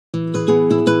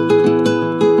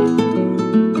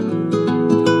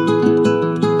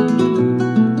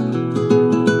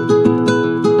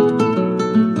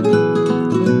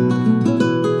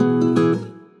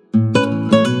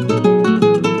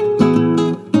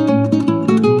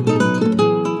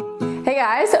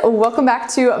welcome back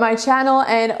to my channel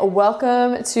and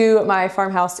welcome to my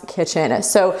farmhouse kitchen.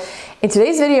 So in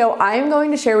today's video, I'm going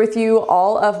to share with you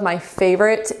all of my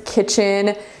favorite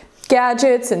kitchen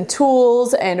gadgets and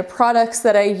tools and products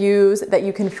that I use that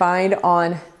you can find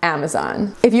on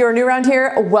Amazon. If you are new around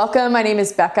here, welcome. My name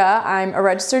is Becca. I'm a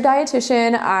registered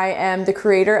dietitian. I am the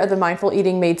creator of the Mindful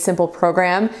Eating Made Simple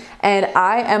program, and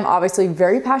I am obviously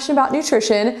very passionate about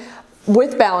nutrition,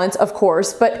 with balance, of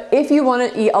course, but if you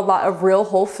want to eat a lot of real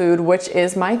whole food, which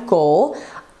is my goal,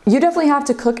 you definitely have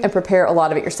to cook and prepare a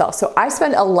lot of it yourself. So I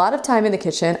spend a lot of time in the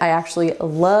kitchen. I actually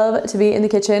love to be in the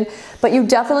kitchen, but you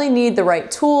definitely need the right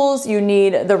tools. You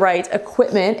need the right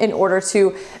equipment in order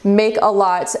to make a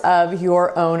lot of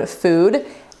your own food.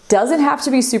 Doesn't have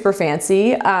to be super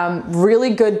fancy.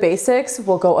 Really good basics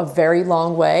will go a very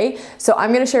long way. So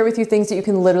I'm gonna share with you things that you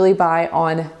can literally buy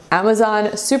on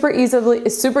Amazon super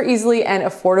easily and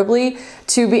affordably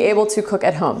to be able to cook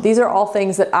at home. These are all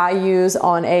things that I use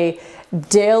on a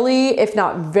daily, if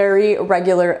not very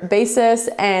regular basis,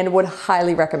 and would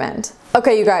highly recommend.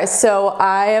 Okay, you guys, so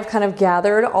I have kind of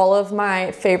gathered all of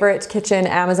my favorite kitchen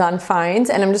Amazon finds,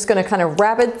 and I'm just gonna kind of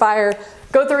rapid fire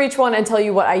go through each one and tell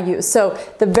you what I use. So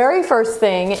the very first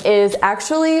thing is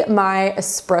actually my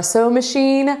espresso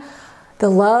machine. The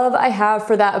love I have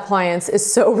for that appliance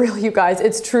is so real, you guys.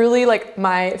 It's truly like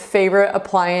my favorite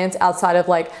appliance outside of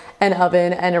like an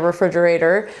oven and a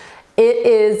refrigerator. It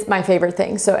is my favorite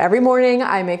thing. So every morning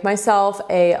I make myself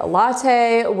a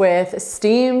latte with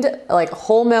steamed like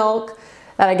whole milk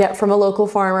that I get from a local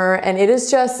farmer, and it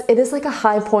is like a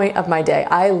high point of my day.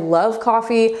 I love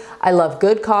coffee. I love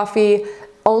good coffee.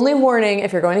 Only warning,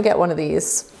 if you're going to get one of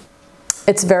these,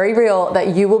 it's very real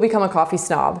that you will become a coffee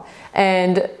snob,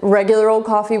 and regular old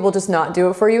coffee will just not do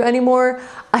it for you anymore.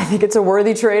 I think it's a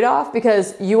worthy trade-off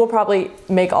because you will probably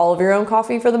make all of your own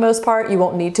coffee for the most part. You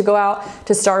won't need to go out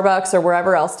to Starbucks or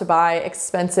wherever else to buy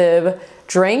expensive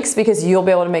drinks because you'll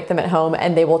be able to make them at home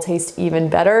and they will taste even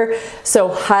better. So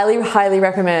highly, highly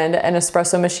recommend an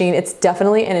espresso machine. It's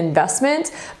definitely an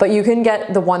investment, but you can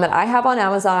get the one that I have on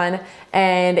Amazon,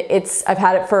 and I've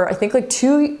had it for I think like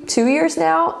two years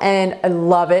now, and I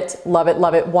love it, love it,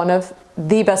 love it. One of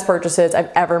the best purchases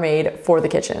I've ever made for the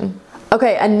kitchen.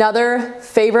 Okay, another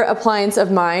favorite appliance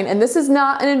of mine, and this is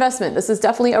not an investment. This is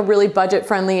definitely a really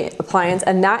budget-friendly appliance,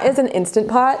 and that is an Instant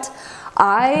Pot.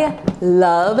 I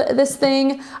love this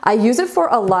thing. I use it for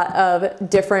a lot of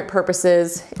different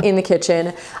purposes in the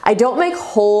kitchen. I don't make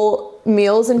whole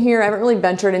meals in here. I haven't really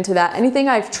ventured into that. Anything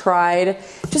I've tried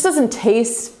just doesn't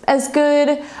taste as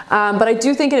good, but I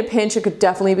do think in a pinch it could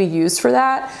definitely be used for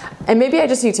that. And maybe I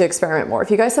just need to experiment more. If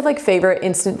you guys have like favorite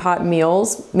Instant Pot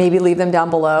meals, maybe leave them down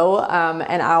below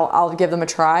and I'll give them a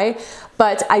try.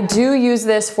 But I do use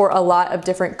this for a lot of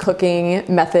different cooking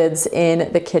methods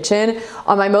in the kitchen.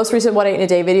 On my most recent What I Ate in a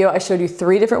Day video, I showed you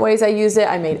 3 different ways I use it.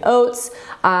 I made oats,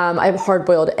 I have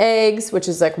hard-boiled eggs, which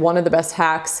is like one of the best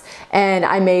hacks, and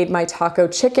I made my taco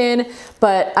chicken.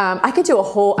 But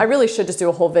I really should just do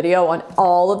a whole video on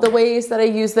all of the ways that I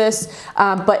use this,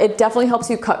 but it definitely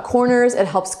helps you cut corners. It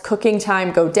helps cooking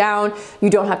time go down. You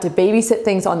don't have to babysit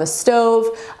things on the stove,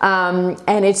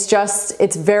 and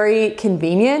it's very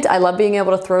convenient. I love being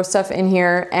able to throw stuff in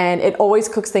here, and it always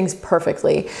cooks things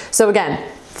perfectly. So again,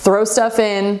 throw stuff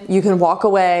in, you can walk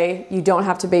away, you don't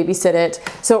have to babysit it.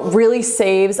 So it really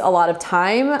saves a lot of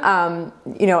time, and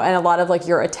a lot of like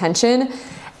your attention.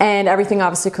 And everything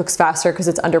obviously cooks faster because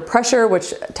it's under pressure,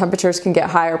 which temperatures can get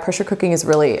higher. Pressure cooking is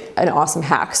really an awesome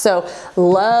hack. So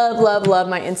love, love, love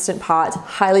my Instant Pot.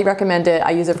 Highly recommend it. I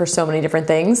use it for so many different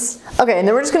things. Okay, and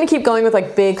then we're just gonna keep going with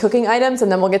like big cooking items,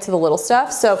 and then we'll get to the little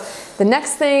stuff. So the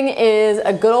next thing is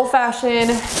a good old-fashioned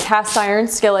cast iron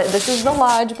skillet. This is the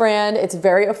Lodge brand. It's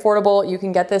very affordable. You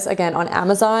can get this again on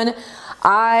Amazon.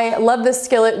 I love this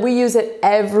skillet. We use it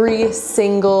every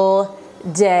single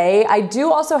day. I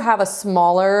do also have a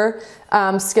smaller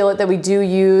skillet that we do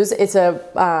use. It's a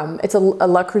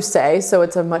Le Creuset, so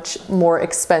it's a much more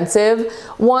expensive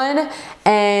one.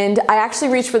 And I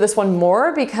actually reach for this one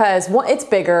more because it's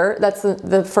bigger. That's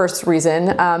the first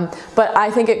reason. But I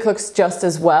think it cooks just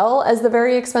as well as the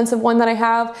very expensive one that I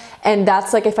have. And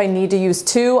that's like if I need to use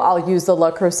 2, I'll use the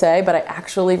Le Creuset, but I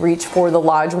actually reach for the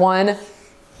Lodge one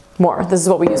more. This is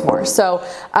what we use more. So,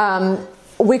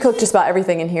 we cook just about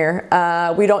everything in here.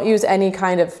 We don't use any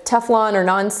kind of Teflon or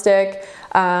nonstick.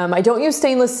 I don't use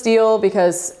stainless steel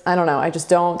because I don't know, I just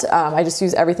don't. I just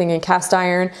use everything in cast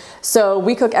iron. So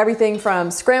we cook everything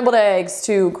from scrambled eggs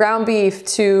to ground beef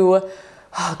to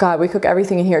oh God, we cook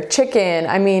everything in here. Chicken,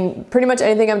 I mean, pretty much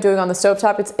anything I'm doing on the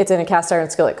stovetop, it's in a cast iron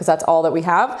skillet because that's all that we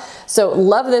have. So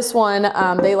love this one.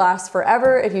 They last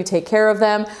forever if you take care of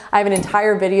them. I have an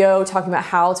entire video talking about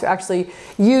how to actually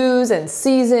use and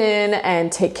season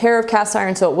and take care of cast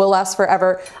iron so it will last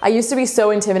forever. I used to be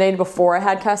so intimidated before I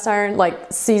had cast iron, like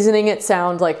seasoning it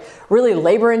sound like really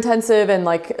labor intensive and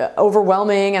like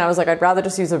overwhelming, and I was like, I'd rather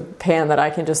just use a pan that I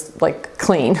can just like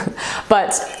clean. But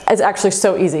it's actually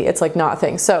so easy. It's like not a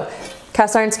thing. So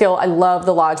cast iron skillet, I love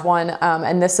the Lodge one.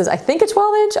 And this is, I think, a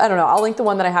 12-inch. I don't know. I'll link the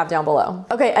one that I have down below.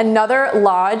 Okay, another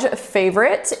Lodge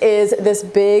favorite is this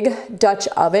big Dutch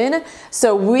oven.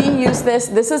 So we use this.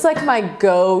 This is like my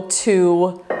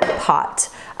go-to pot.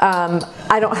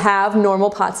 I don't have normal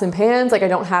pots and pans, like I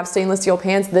don't have stainless steel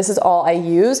pans. This is all I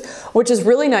use, which is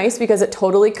really nice because it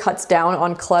totally cuts down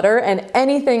on clutter, and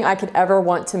anything I could ever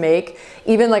want to make,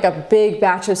 even like a big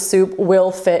batch of soup,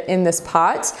 will fit in this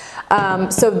pot.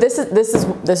 So this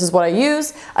is what I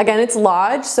use. Again, it's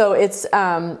Lodge, so it's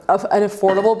an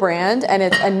affordable brand, and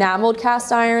it's enameled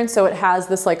cast iron, so it has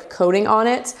this like coating on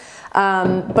it.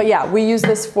 But yeah, we use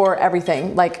this for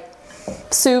everything, like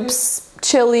soups,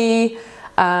 chili,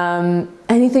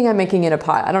 anything I'm making in a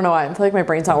pot. I don't know why, I feel like my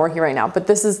brain's not working right now, but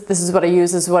this is what I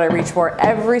use, this is what I reach for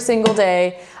every single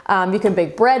day. You can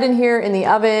bake bread in here in the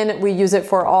oven. We use it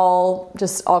for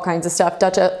just all kinds of stuff.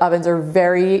 Dutch ovens are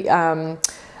very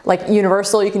like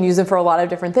universal. You can use them for a lot of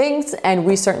different things, and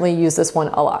we certainly use this one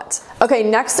a lot. Okay,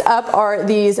 next up are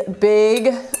these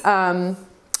big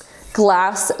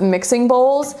glass mixing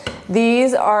bowls.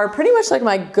 These are pretty much like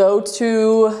my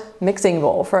go-to mixing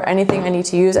bowl for anything I need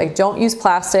to use. I don't use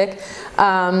plastic,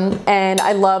 and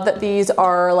I love that these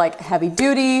are like heavy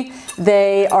duty.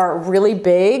 They are really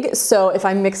big, so if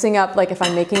I'm mixing up, like if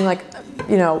I'm making like,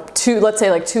 you know, let's say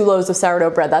like 2 loaves of sourdough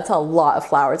bread, that's a lot of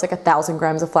flour. It's like 1,000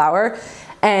 grams of flour.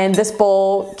 And this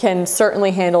bowl can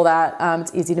certainly handle that.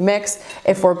 It's easy to mix.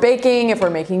 If we're baking, if we're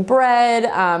making bread,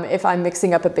 if I'm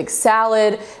mixing up a big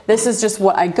salad, this is just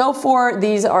what I go for.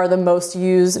 These are the most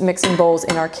used mixing bowls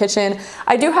in our kitchen.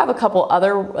 I do have a couple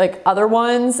other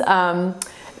ones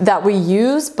that we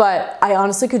use, but I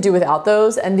honestly could do without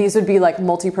those. And these would be like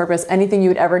multi-purpose. Anything you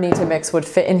would ever need to mix would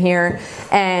fit in here.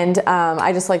 And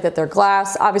I just like that they're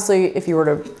glass. Obviously, if you were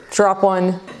to drop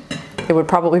one, it would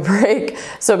probably break.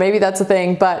 So maybe that's a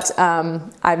thing, but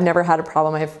I've never had a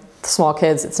problem. I have small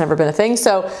kids, it's never been a thing.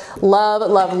 So love,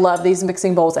 love, love these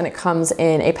mixing bowls, and it comes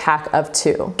in a pack of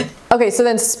 2. Okay, so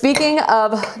then speaking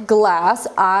of glass,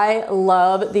 I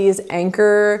love these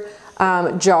Anchor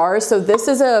jars. So this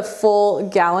is a full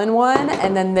gallon one,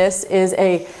 and then this is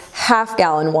a half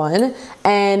gallon one,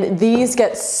 and these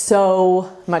get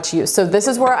so much use. So this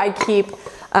is where I keep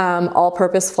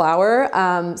all-purpose flour.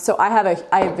 So I have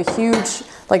a huge,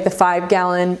 like the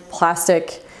 5-gallon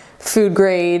plastic food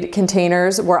grade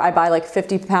containers where I buy like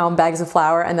 50-pound bags of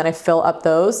flour, and then I fill up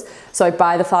those. So I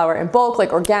buy the flour in bulk,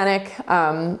 like organic,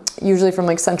 usually from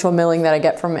like Central Milling that I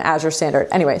get from Azure Standard.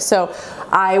 Anyway, so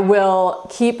I will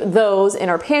keep those in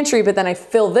our pantry, but then I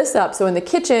fill this up. So in the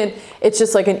kitchen, it's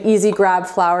just like an easy grab.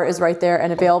 Flour is right there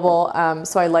and available.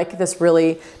 So I like this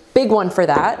really big one for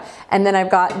that. And then I've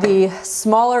got the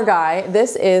smaller guy.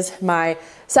 This is my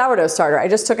sourdough starter. I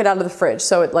just took it out of the fridge,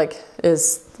 so it like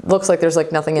looks like there's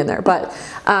like nothing in there, but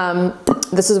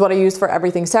this is what I use for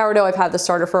everything sourdough. I've had the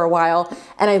starter for a while,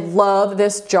 and I love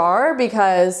this jar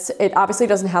because it obviously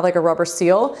doesn't have like a rubber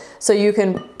seal, so you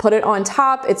can put it on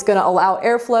top. It's gonna allow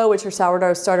airflow, which your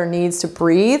sourdough starter needs to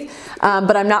breathe,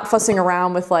 but I'm not fussing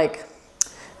around with like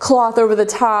cloth over the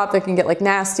top that can get like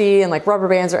nasty and like rubber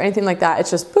bands or anything like that. It's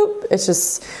just boop, it's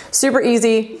just super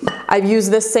easy. I've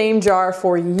used this same jar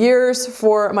for years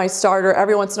for my starter.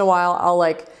 Every once in a while, I'll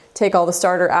like take all the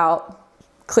starter out,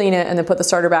 clean it, and then put the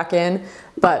starter back in,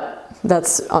 but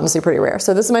that's honestly pretty rare.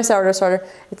 So this is my sourdough starter.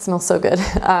 It smells so good.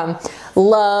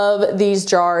 Love these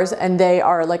jars, and they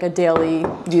are like a daily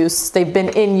use. They've been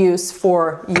in use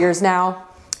for years now.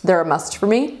 They're a must for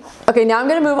me. Okay, now I'm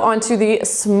gonna move on to the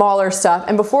smaller stuff.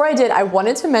 And before I did, I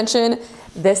wanted to mention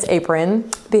this apron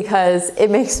because it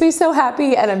makes me so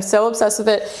happy and I'm so obsessed with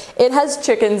it. It has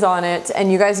chickens on it,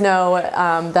 and you guys know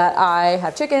that I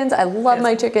have chickens. I love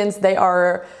my chickens. They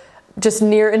are just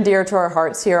near and dear to our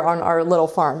hearts here on our little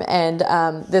farm. And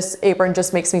this apron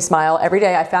just makes me smile every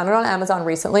day. I found it on Amazon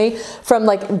recently from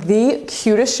like the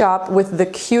cutest shop with the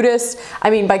cutest,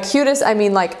 I mean by cutest, I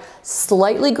mean like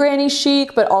slightly granny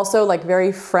chic, but also like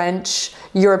very French,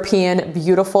 European,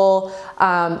 beautiful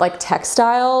like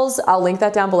textiles. I'll link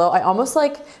that down below. I almost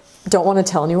like don't want to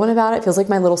tell anyone about it. It feels like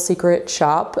my little secret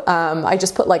shop. I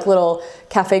just put like little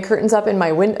cafe curtains up in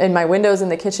my windows in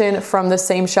the kitchen from the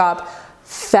same shop.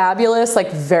 fabulous,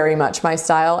 like very much my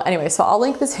style. Anyway, so I'll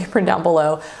link this apron down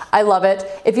below. I love it.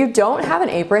 If you don't have an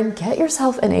apron, get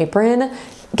yourself an apron.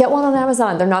 Get one on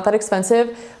Amazon. They're not that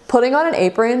expensive. Putting on an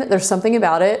apron, there's something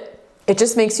about it. It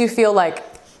just makes you feel like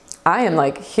I am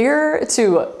like here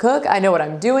to cook. I know what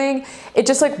I'm doing. It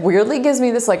just like weirdly gives me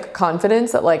this like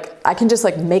confidence that like I can just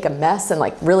like make a mess and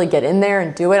like really get in there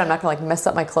and do it. I'm not gonna like mess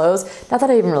up my clothes. Not that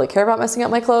I even really care about messing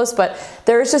up my clothes, but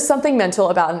there's just something mental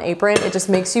about an apron. It just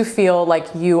makes you feel like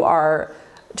you are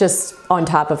just on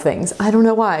top of things. I don't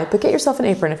know why, but get yourself an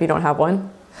apron if you don't have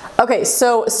one. Okay,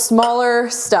 so smaller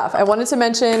stuff. I wanted to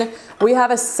mention we have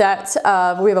a set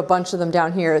of, we have a bunch of them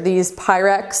down here. These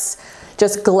Pyrex,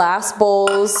 just glass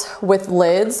bowls with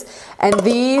lids. And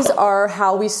these are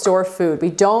how we store food.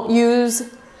 We don't use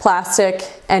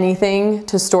plastic anything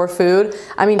to store food.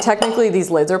 I mean, technically these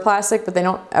lids are plastic, but they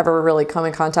don't ever really come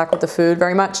in contact with the food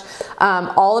very much.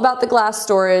 All about the glass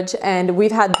storage, and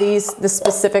we've had this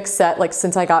specific set like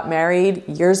since I got married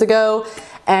years ago,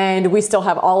 and we still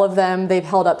have all of them. They've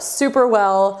held up super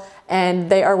well, and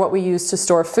they are what we use to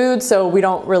store food, so we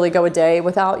don't really go a day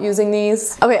without using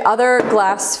these. Okay, other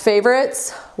glass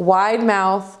favorites, wide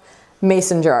mouth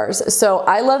mason jars. So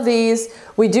I love these.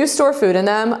 We do store food in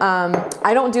them.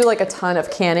 I don't do like a ton of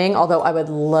canning, although I would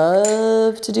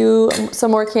love to do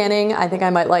some more canning. I think I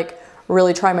might like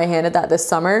really try my hand at that this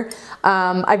summer.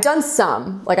 I've done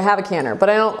some, like I have a canner, but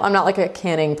I'm not like a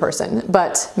canning person,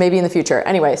 but maybe in the future.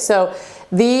 Anyway, so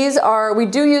these are, we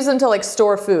do use them to like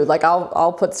store food. Like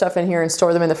I'll put stuff in here and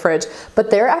store them in the fridge, but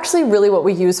they're actually really what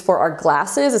we use for our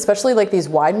glasses, especially like these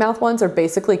wide mouth ones are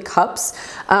basically cups.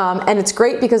 And it's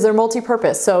great because they're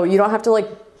multi-purpose. So you don't have to like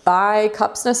buy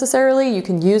cups necessarily. You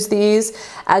can use these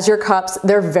as your cups.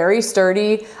 They're very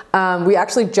sturdy. We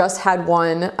actually just had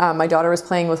one. My daughter was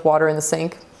playing with water in the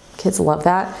sink. Kids love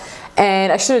that.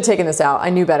 And I should have taken this out. I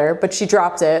knew better, but she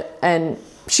dropped it and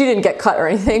she didn't get cut or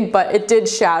anything, but it did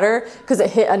shatter because it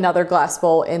hit another glass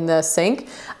bowl in the sink.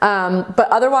 But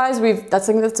otherwise, I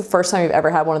think that's the first time we've ever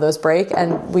had one of those break,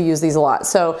 and we use these a lot.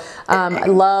 So I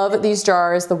love these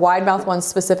jars, the wide mouth ones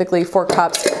specifically for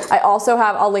cups. I also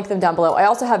have, I'll link them down below. I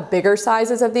also have bigger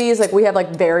sizes of these. Like we have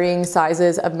like varying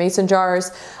sizes of mason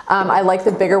jars. I like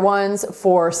the bigger ones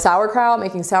for sauerkraut,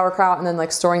 making sauerkraut and then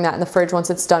like storing that in the fridge once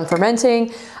it's done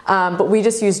fermenting. But we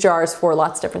just use jars for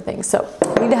lots of different things. So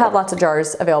we need to have lots of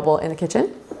jars available in the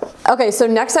kitchen. Okay, so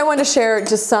next I want to share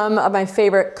just some of my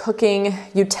favorite cooking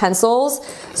utensils.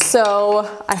 So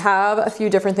I have a few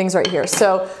different things right here.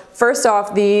 So first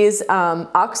off, these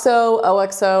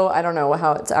OXO, I don't know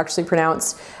how it's actually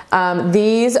pronounced.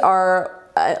 These are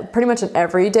pretty much an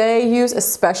everyday use,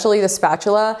 especially the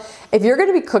spatula. If you're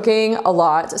gonna be cooking a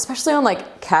lot, especially on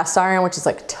like cast iron, which is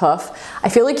like tough, I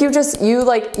feel like you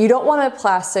don't want a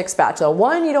plastic spatula.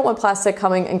 One, you don't want plastic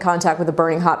coming in contact with a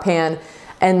burning hot pan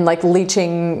and like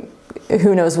leaching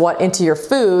who knows what into your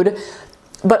food.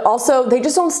 But also they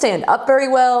just don't stand up very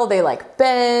well. They like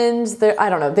bend, I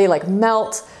don't know, they like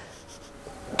melt.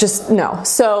 Just no.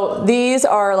 So these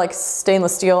are like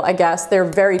stainless steel, I guess. They're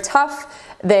very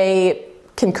tough. They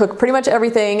can cook pretty much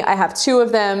everything. I have two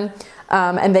of them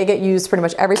and they get used pretty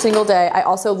much every single day. I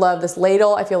also love this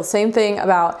ladle. I feel the same thing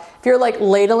about if you're like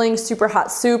ladling super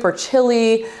hot soup or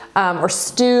chili or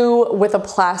stew with a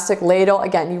plastic ladle.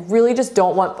 Again, you really just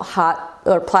don't want hot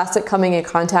or plastic coming in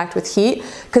contact with heat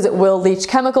because it will leach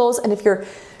chemicals. And if you're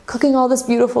cooking all this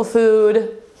beautiful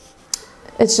food,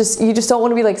 it's just, you just don't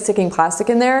want to be like sticking plastic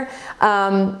in there.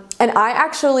 And I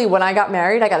actually, when I got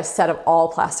married, I got a set of all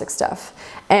plastic stuff.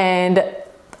 And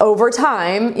over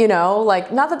time, you know,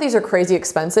 like not that these are crazy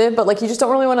expensive, but like you just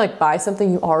don't really want to like buy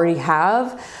something you already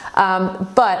have.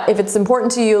 But if it's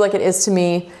important to you, like it is to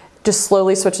me, just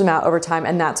slowly switch them out over time.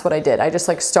 And that's what I did. I just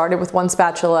like started with one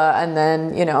spatula and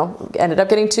then, you know, ended up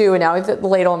getting two, and now we've got the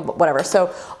ladle and whatever.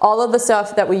 So all of the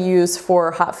stuff that we use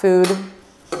for hot food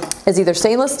is either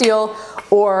stainless steel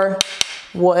or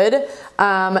wood.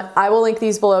 I will link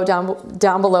these below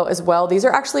down below as well. These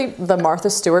are actually the Martha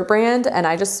Stewart brand, and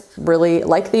I just really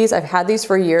like these. I've had these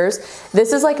for years.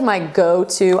 This is like my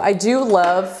go-to. I do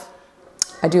love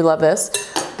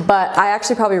this, but I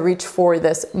actually probably reach for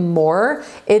this more.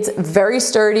 It's very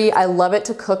sturdy. I love it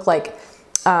to cook like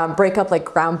break up like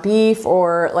ground beef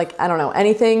or like, I don't know,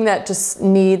 anything that just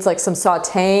needs like some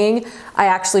sauteing. I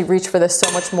actually reach for this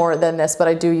so much more than this, but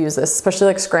I do use this, especially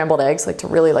like scrambled eggs, like to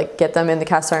really like get them in the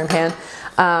cast iron pan.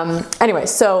 Anyway,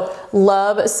 so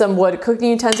love some wood cooking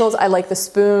utensils. I like the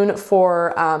spoon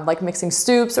for like mixing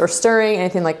soups or stirring,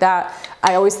 anything like that.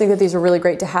 I always think that these are really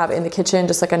great to have in the kitchen,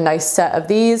 just like a nice set of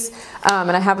these.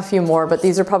 And I have a few more, but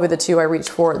these are probably the two I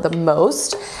reach for the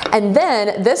most. And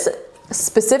then this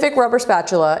specific rubber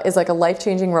spatula is like a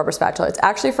life-changing rubber spatula. It's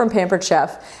actually from Pampered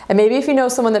Chef. And maybe if you know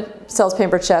someone that sells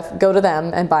Pampered Chef, go to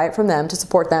them and buy it from them to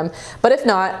support them. But if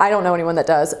not, I don't know anyone that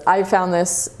does. I found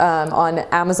this on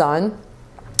Amazon.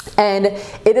 And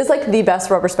it is like the best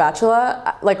rubber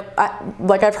spatula. Like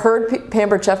I've heard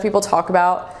Pampered Chef people talk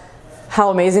about how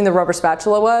amazing the rubber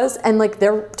spatula was, and like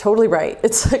they're totally right.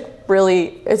 It's like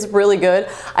it's really good.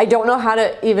 I don't know how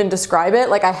to even describe it.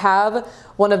 Like I have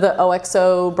one of the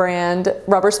OXO brand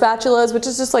rubber spatulas, which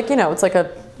is just like, you know, it's like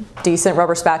a decent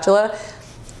rubber spatula.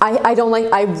 I don't like,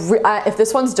 if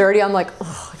this one's dirty, I'm like,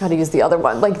 oh, I gotta use the other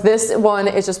one. Like this one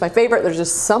is just my favorite. There's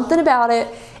just something about it.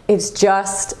 It's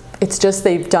just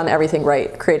they've done everything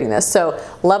right creating this. So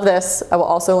love this. I will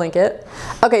also link it.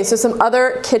 Okay, so some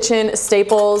other kitchen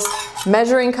staples.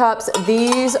 Measuring cups.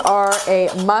 These are a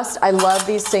must. I love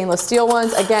these stainless steel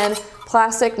ones. Again,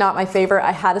 plastic, not my favorite.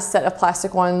 I had a set of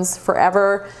plastic ones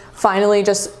forever. Finally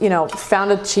just, you know,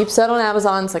 found a cheap set on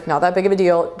Amazon. It's like not that big of a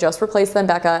deal. Just replace them,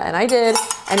 Becca, and I did.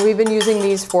 And we've been using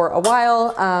these for a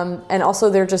while. And also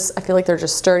they're just, I feel like they're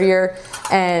just sturdier.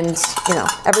 And, you know,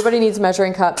 everybody needs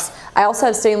measuring cups. I also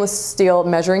have stainless steel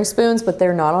measuring spoons, but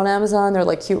they're not on Amazon. They're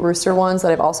like cute rooster ones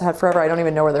that I've also had forever. I don't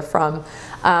even know where they're from.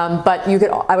 But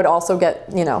I would also get,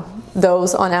 you know,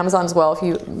 those on Amazon as well if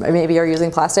you maybe are using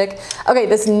plastic. Okay,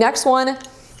 this next one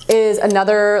is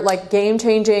another like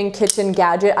game-changing kitchen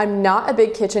gadget. I'm not a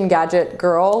big kitchen gadget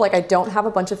girl. Like I don't have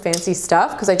a bunch of fancy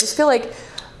stuff because I just feel like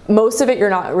most of it you're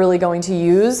not really going to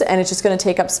use and it's just going to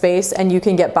take up space and you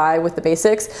can get by with the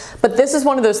basics. But this is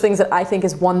one of those things that I think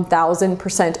is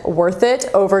 1000% worth it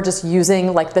over just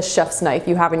using like the chef's knife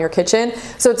you have in your kitchen.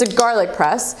 So it's a garlic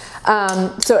press.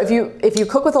 So if you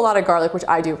cook with a lot of garlic, which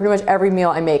I do, pretty much every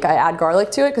meal I make, I add garlic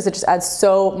to it because it just adds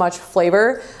so much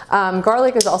flavor.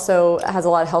 Garlic has a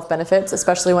lot of health benefits,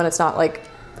 especially when it's not like,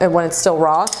 when it's still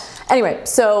raw. Anyway,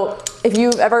 so if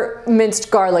you've ever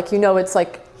minced garlic, you know it's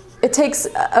like, it takes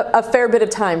a fair bit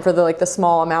of time for the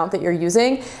small amount that you're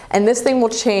using, and this thing will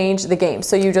change the game.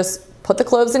 So you just put the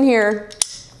cloves in here,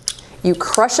 you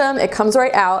crush them, it comes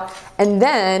right out, and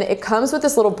then it comes with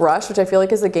this little brush, which I feel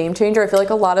like is the game changer. I feel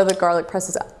like a lot of the garlic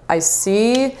presses have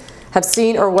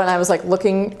seen, or when I was like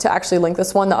looking to actually link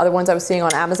this one, the other ones I was seeing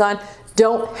on Amazon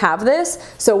don't have this.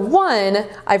 So one,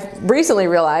 I've recently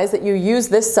realized that you use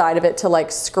this side of it to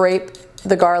like scrape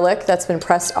the garlic that's been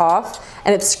pressed off,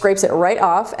 and it scrapes it right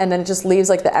off, and then it just leaves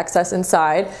like the excess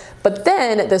inside. But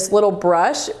then this little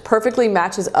brush perfectly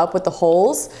matches up with the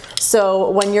holes. So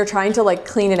when you're trying to like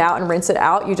clean it out and rinse it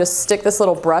out, you just stick this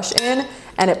little brush in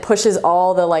and it pushes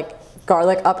all the like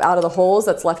garlic up out of the holes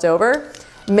that's left over.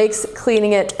 Makes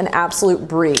cleaning it an absolute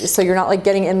breeze. So you're not like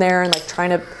getting in there and like trying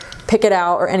to pick it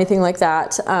out or anything like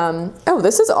that. Oh,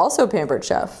 this is also Pampered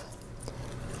Chef.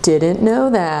 Didn't know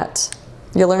that.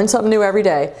 You learn something new every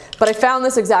day. But I found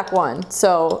this exact one,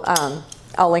 so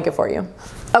I'll link it for you.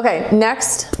 Okay,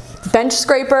 next, bench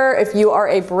scraper. If you are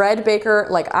a bread baker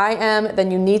like I am,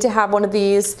 then you need to have one of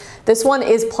these. This one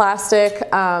is plastic.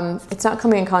 It's not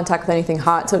coming in contact with anything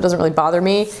hot, so it doesn't really bother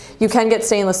me. You can get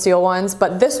stainless steel ones,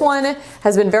 but this one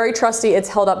has been very trusty. It's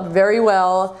held up very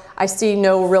well. I see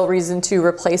no real reason to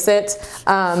replace it.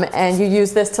 And you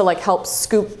use this to like help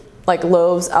scoop like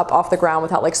loaves up off the ground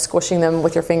without like squishing them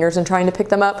with your fingers and trying to pick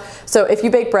them up. So if you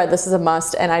bake bread, this is a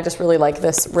must, and I just really like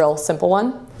this real simple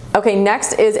one. Okay,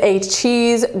 next is a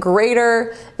cheese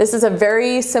grater. This is a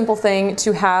very simple thing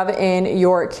to have in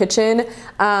your kitchen.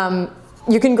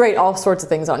 You can grate all sorts of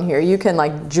things on here. You can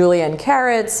like julienne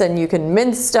carrots, and you can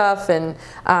mince stuff, and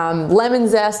lemon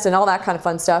zest and all that kind of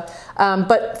fun stuff.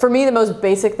 But for me, the most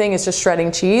basic thing is just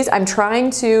shredding cheese. I'm trying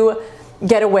to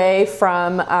get away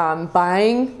from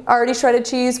buying already shredded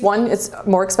cheese. One, it's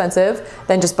more expensive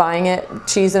than just buying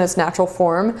cheese in its natural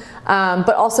form.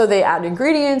 But also they add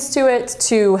ingredients to it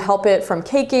to help it from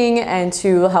caking and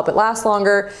to help it last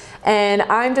longer. And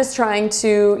I'm just trying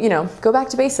to, you know, go back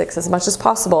to basics as much as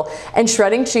possible. And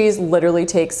shredding cheese literally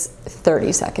takes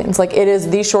 30 seconds. Like, it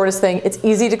is the shortest thing. It's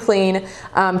easy to clean.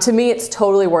 To me, it's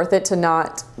totally worth it to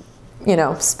not, you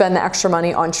know, spend the extra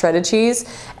money on shredded cheese.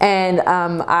 And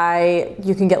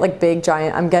you can get like big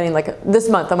giant, I'm getting like this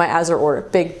month on my Azure order,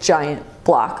 big giant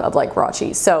block of like raw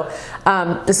cheese. So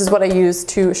this is what I use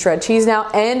to shred cheese now,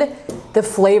 and the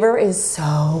flavor is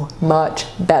so much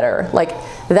better. Like,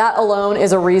 that alone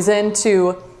is a reason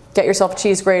to get yourself a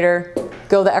cheese grater,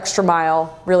 go the extra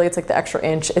mile. Really, it's like the extra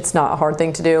inch. It's not a hard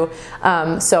thing to do.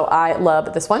 So I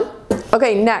love this one.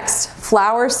 Okay, next,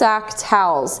 flour sack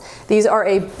towels. These are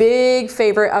a big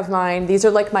favorite of mine. These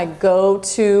are like my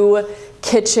go-to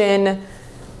kitchen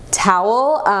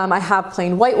towel. I have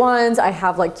plain white ones. I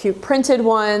have like cute printed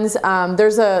ones.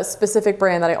 There's a specific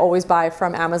brand that I always buy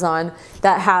from Amazon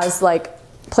that has like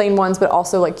plain ones, but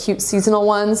also like cute seasonal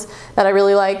ones that I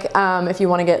really like if you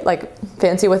want to get like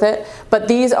fancy with it. But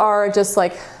these are just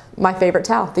like my favorite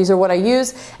towel. These are what I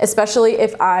use, especially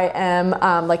if I am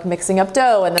like mixing up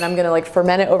dough and then I'm gonna like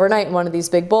ferment it overnight in one of these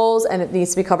big bowls and it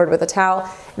needs to be covered with a towel.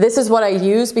 This is what I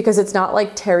use because it's not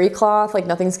like terry cloth, like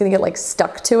nothing's gonna get like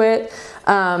stuck to it.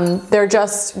 They're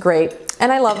just great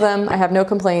and I love them. I have no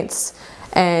complaints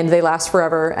and they last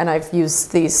forever and I've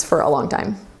used these for a long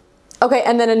time. Okay,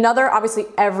 and then another obviously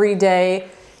everyday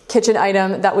kitchen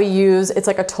item that we use, it's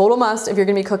like a total must if you're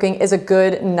gonna be cooking, is a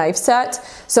good knife set.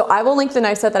 So I will link the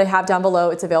knife set that I have down below.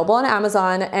 It's available on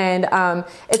Amazon and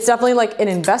it's definitely like an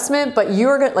investment, but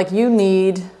you're gonna, like, you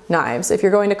need knives if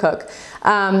you're going to cook.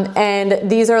 And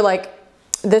these are like,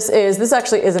 this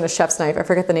actually isn't a chef's knife. I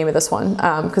forget the name of this one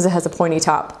because it has a pointy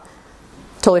top.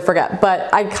 Totally forget,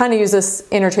 but I kind of use this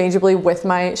interchangeably with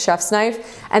my chef's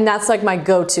knife, and that's like my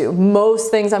go-to.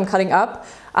 Most things I'm cutting up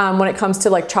when it comes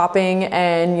to like chopping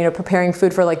and, you know, preparing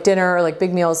food for like dinner or like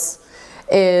big meals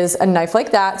is a knife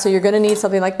like that. So you're gonna need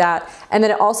something like that. And then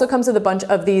it also comes with a bunch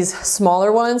of these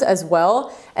smaller ones as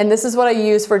well. And this is what I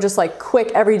use for just like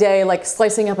quick everyday, like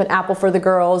slicing up an apple for the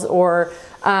girls or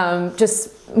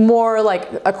just more like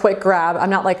a quick grab.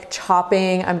 I'm not like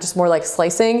chopping, I'm just more like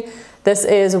slicing. This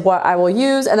is what I will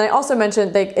use. And I also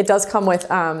mentioned it does come with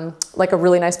like a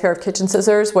really nice pair of kitchen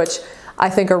scissors, which I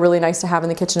think are really nice to have in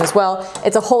the kitchen as well.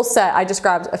 It's a whole set. I just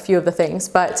grabbed a few of the things,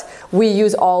 but we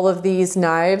use all of these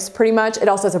knives pretty much. It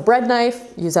also has a bread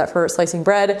knife, use that for slicing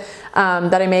bread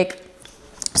that I make.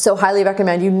 So highly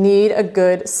recommend. You need a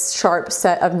good sharp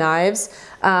set of knives.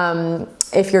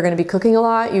 If you're gonna be cooking a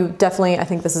lot, you definitely, I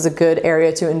think this is a good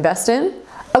area to invest in.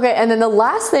 Okay, and then the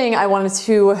last thing I wanted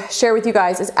to share with you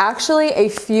guys is actually a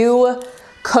few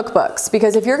cookbooks,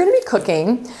 because if you're gonna be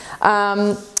cooking,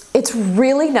 it's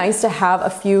really nice to have a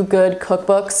few good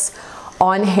cookbooks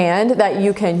on hand that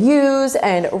you can use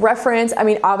and reference. I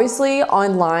mean, obviously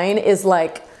online is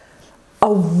like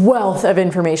a wealth of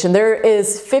information. There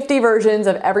is 50 versions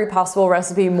of every possible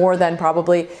recipe, more than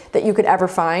probably, that you could ever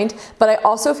find. But I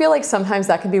also feel like sometimes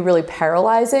that can be really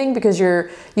paralyzing because you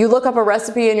look up a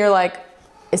recipe and you're like,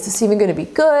 is this even gonna be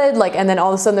good? Like, and then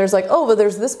all of a sudden there's like, oh, well,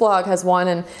 there's this blog has one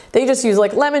and they just use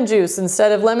like lemon juice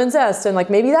instead of lemon zest and like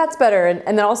maybe that's better.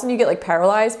 And then all of a sudden you get like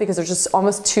paralyzed because there's just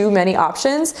almost too many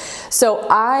options. So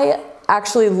I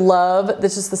actually love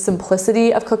just the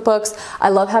simplicity of cookbooks. I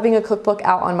love having a cookbook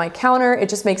out on my counter. It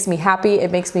just makes me happy.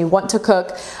 It makes me want to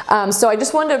cook. So I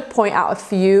just wanted to point out a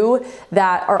few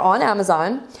that are on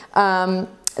Amazon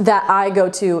that I go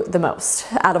to the most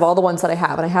out of all the ones that I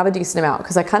have, and I have a decent amount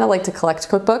because I kind of like to collect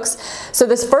cookbooks. So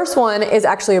this first one is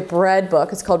actually a bread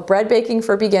book. It's called Bread Baking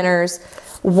for Beginners.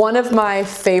 One of my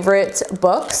favorite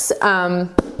books.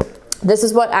 This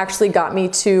is what actually got me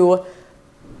to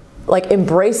like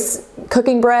embrace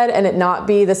cooking bread and it not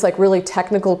be this like really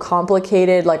technical,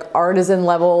 complicated, like artisan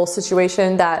level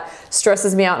situation that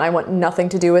stresses me out and I want nothing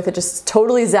to do with. It just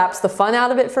totally zaps the fun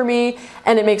out of it for me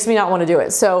and it makes me not want to do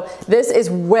it. So this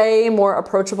is way more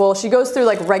approachable. She goes through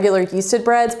like regular yeasted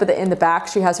breads, but in the back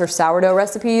she has her sourdough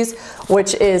recipes,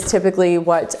 which is typically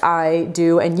what I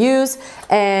do and use.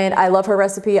 And I love her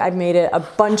recipe. I've made it a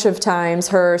bunch of times,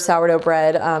 her sourdough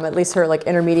bread, at least her like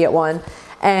intermediate one.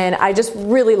 And I just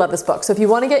really love this book. So if you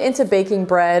want to get into baking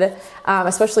bread,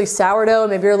 especially sourdough,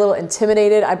 maybe you're a little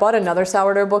intimidated. I bought another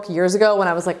sourdough book years ago when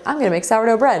I was like, I'm gonna make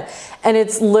sourdough bread. And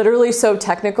it's literally so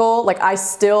technical. Like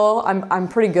I'm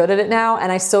pretty good at it now.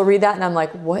 And I still read that and I'm like,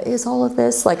 what is all of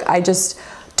this? Like I just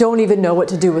don't even know what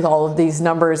to do with all of these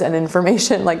numbers and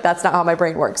information. Like that's not how my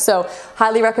brain works. So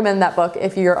highly recommend that book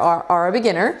if you are a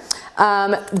beginner.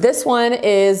 This one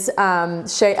is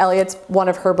Shay Elliott's, one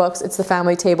of her books. It's The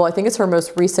Family Table. I think it's her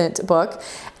most recent book.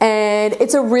 And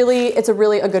it's a really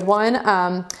a good one.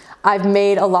 I've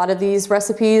made a lot of these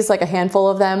recipes, like a handful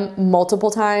of them,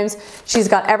 multiple times. She's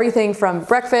got everything from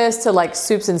breakfast to like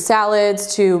soups and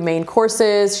salads to main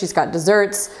courses. She's got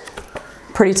desserts.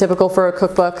 Pretty typical for a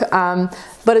cookbook.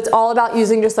 But it's all about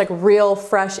using just like real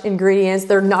fresh ingredients.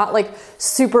 They're not like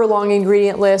super long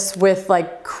ingredient lists with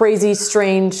like crazy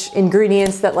strange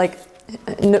ingredients that like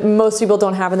most people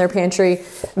don't have in their pantry.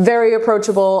 Very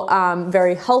approachable,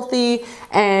 very healthy,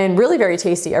 and really very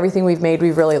tasty. Everything we've made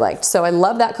we've really liked. So I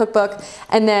love that cookbook.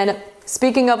 And then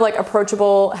speaking of like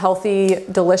approachable, healthy,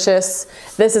 delicious,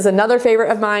 this is another favorite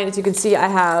of mine. As you can see, I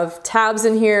have tabs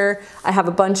in here. I have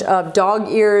a bunch of dog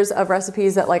ears of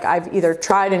recipes that like I've either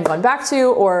tried and gone back to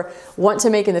or want to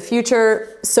make in the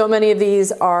future. So many of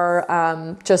these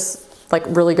are just like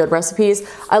really good recipes.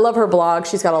 I love her blog.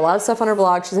 She's got a lot of stuff on her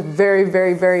blog. She's a very,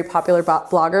 very, very popular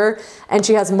blogger, and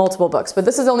she has multiple books, but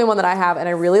this is the only one that I have and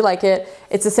I really like it.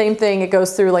 It's the same thing. It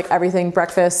goes through like everything: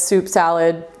 breakfast, soup,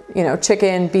 salad, you know,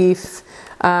 chicken, beef,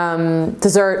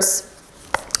 desserts.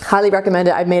 Highly recommend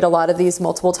it. I've made a lot of these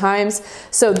multiple times.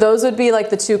 So those would be like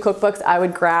the 2 cookbooks I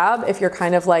would grab if you're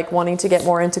kind of like wanting to get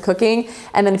more into cooking.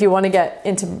 And then if you want to get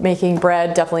into making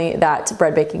bread, definitely that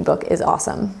bread baking book is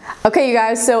awesome. Okay, you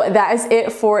guys, so that is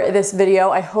it for this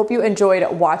video. I hope you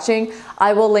enjoyed watching.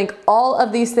 I will link all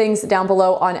of these things down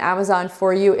below on Amazon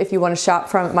for you if you want to shop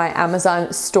from my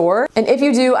Amazon store. And if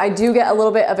you do, I do get a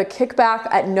little bit of a kickback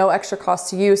at no extra cost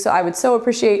to you. So I would so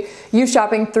appreciate you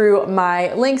shopping through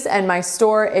my links and my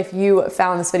store if you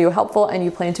found this video helpful and you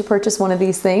plan to purchase one of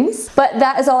these things. But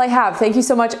that is all I have. Thank you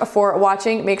so much for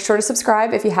watching. Make sure to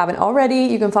subscribe if you haven't already.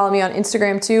 You can follow me on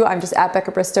Instagram too. I'm just at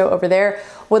Becca Bristow over there.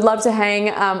 Would love to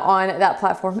hang on that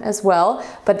platform as well.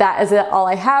 But that is all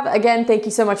I have. Again, thank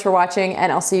you so much for watching,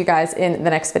 and I'll see you guys in the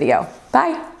next video.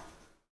 Bye.